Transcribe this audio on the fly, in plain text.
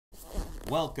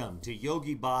Welcome to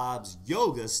Yogi Bob's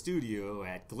Yoga Studio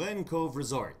at Glen Cove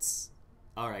Resorts.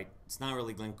 Alright, it's not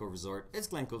really Glen Cove Resort, it's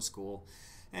Glen Cove School.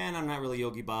 And I'm not really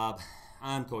Yogi Bob,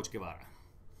 I'm Coach Guevara.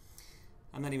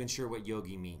 I'm not even sure what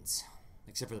yogi means,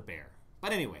 except for the bear.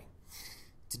 But anyway,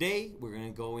 today we're going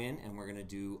to go in and we're going to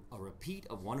do a repeat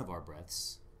of one of our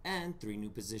breaths and 3 new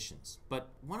positions. But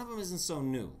one of them isn't so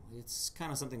new, it's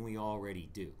kind of something we already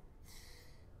do.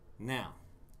 Now,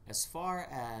 as far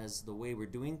as the way we're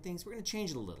doing things, we're going to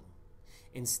change it a little.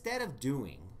 Instead of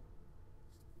doing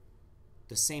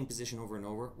the same position over and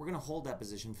over, we're going to hold that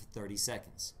position for 30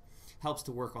 seconds. Helps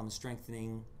to work on the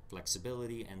strengthening,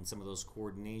 flexibility, and some of those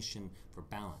coordination for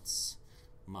balance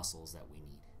muscles that we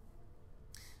need.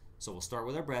 So we'll start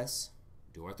with our breaths,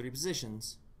 do our 3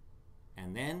 positions,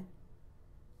 and then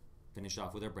finish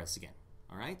off with our breaths again.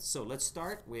 Alright, so let's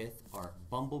start with our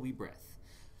bumblebee breath.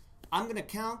 I'm going to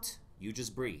count. You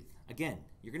just breathe. Again,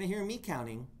 you're going to hear me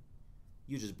counting.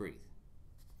 You just breathe.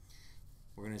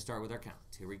 We're going to start with our count.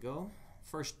 Here we go.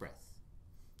 First breath.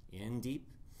 In deep.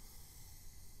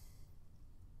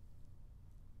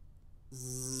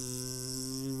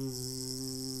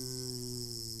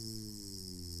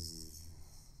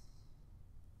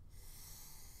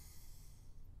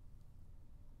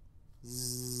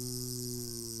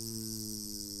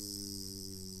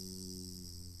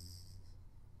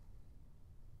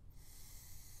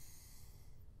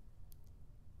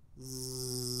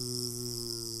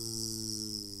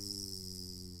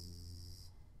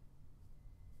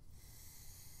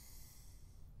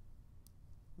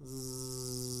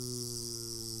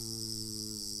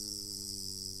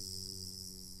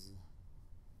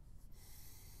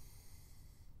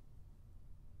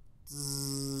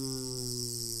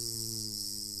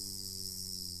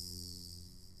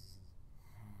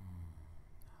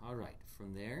 All right,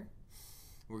 from there,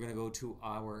 we're going to go to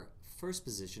our first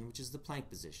position, which is the plank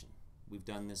position. We've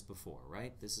done this before,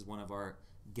 right? This is one of our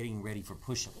getting ready for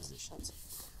push-up positions.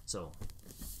 So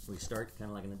we start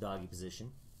kind of like in a doggy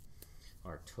position.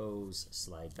 Our toes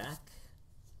slide back.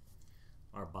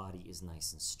 Our body is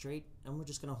nice and straight, and we're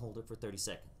just going to hold it for 30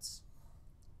 seconds.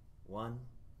 1,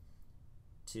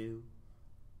 2,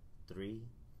 3,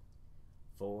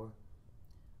 4,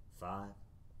 5,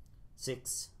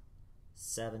 6,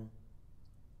 7,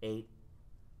 8,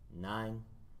 9,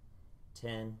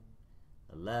 10,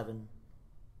 11,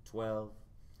 12,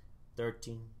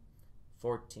 13,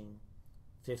 14,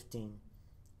 15,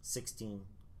 16,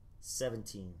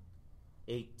 17,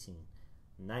 18,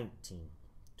 19,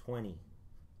 20,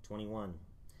 21,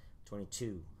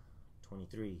 22,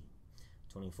 23,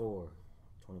 24,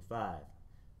 25,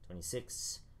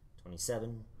 26,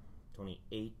 27,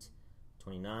 28,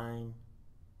 29,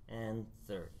 and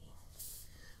 30.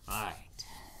 Alright,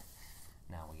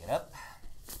 now we get up.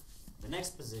 The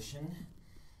next position,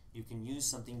 you can use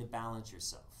something to balance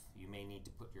yourself. You may need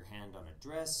to put your hand on a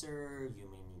dresser, you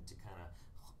may need to kind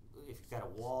of, if you've got a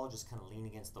wall, just kind of lean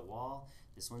against the wall.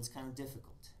 This one's kind of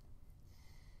difficult.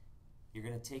 You're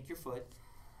going to take your foot,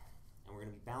 and we're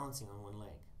going to be balancing on one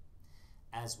leg.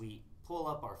 As we pull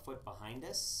up our foot behind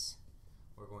us,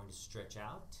 we're going to stretch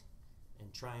out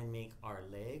and try and make our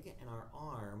leg and our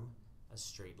arm a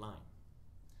straight line.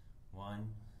 1,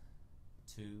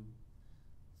 2,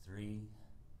 3,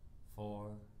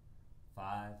 4,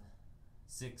 5,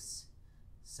 6,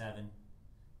 7,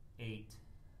 8,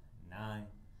 9,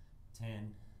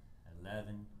 10,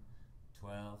 11,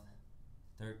 12,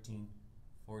 13,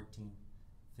 14,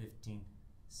 15,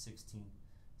 16,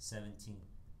 17,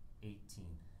 18,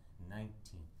 19,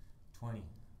 20,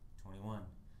 21,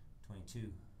 22,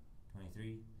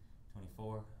 23,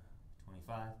 24,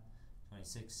 25,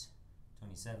 26,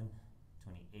 27,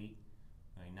 28,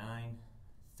 29,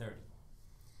 30.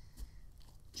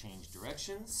 Change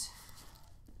directions.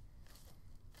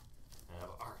 Have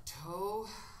our toe,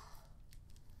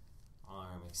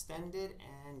 arm extended,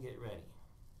 and get ready.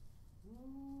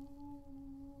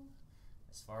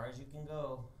 As far as you can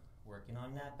go, working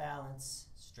on that balance,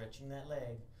 stretching that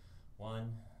leg.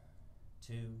 1,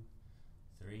 2,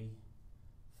 3,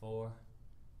 4,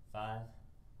 5,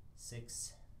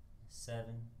 6, 7,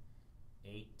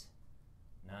 8,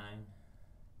 9,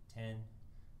 10,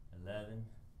 11,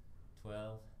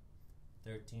 12,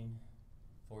 13,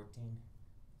 14,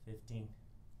 15,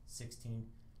 16,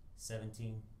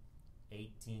 17,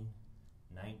 18,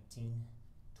 19,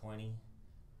 20,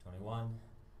 21,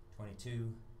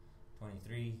 22,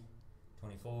 23,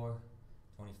 24,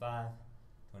 25,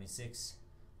 26,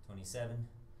 27,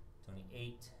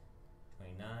 28,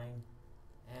 29,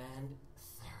 and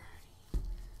 30.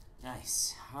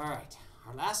 Nice. All right.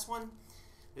 Our last one.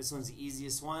 This one's the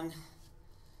easiest one.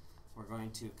 We're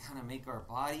going to kind of make our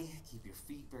body, keep your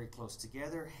feet very close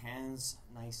together, hands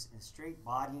nice and straight,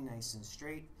 body nice and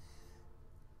straight,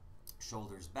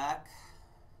 shoulders back.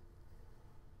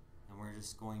 And we're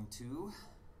just going to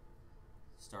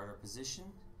start our position.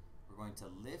 We're going to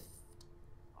lift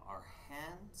our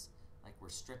hands like we're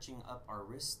stretching up our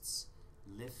wrists.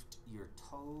 Lift your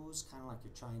toes, kind of like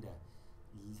you're trying to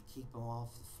keep them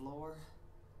off the floor.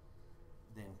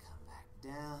 Then come back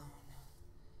down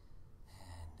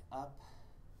and up.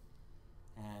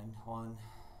 And 1,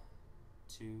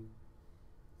 2,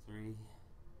 3,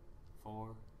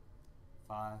 4,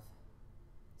 5,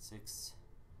 6,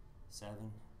 7,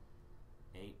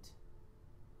 8,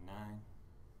 9,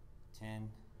 10,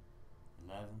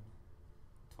 11,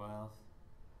 12,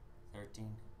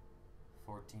 13,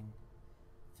 14,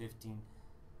 15,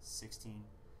 16,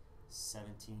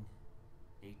 17,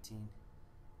 18,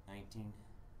 19,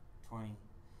 20,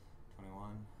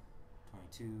 21,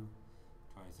 22,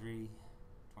 23,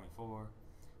 24,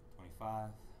 25,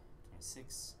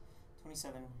 26,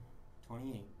 27,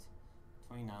 28,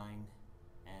 29,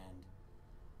 and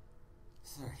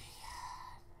 30.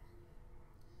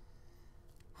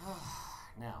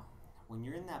 Now, when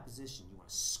you're in that position, you want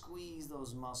to squeeze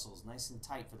those muscles nice and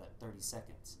tight for that 30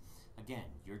 seconds. Again,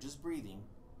 you're just breathing.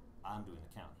 I'm doing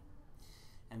the counting.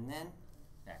 And then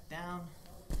back down.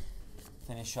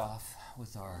 Finish off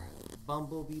with our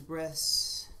bumblebee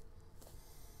breaths.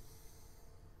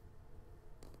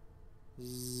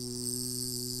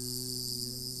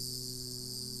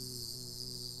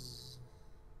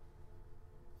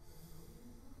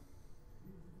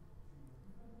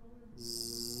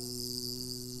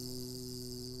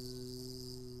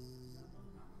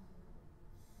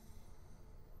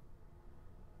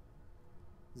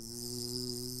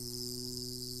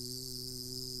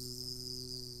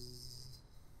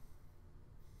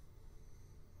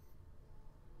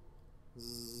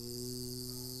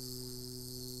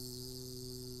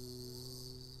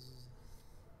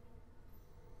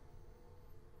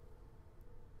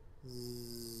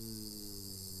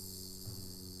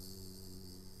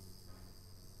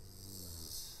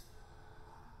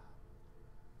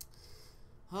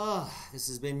 This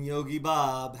has been Yogi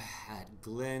Bob at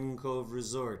Glen Cove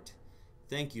Resort.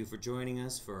 Thank you for joining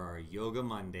us for our Yoga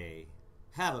Monday.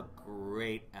 Have a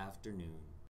great afternoon.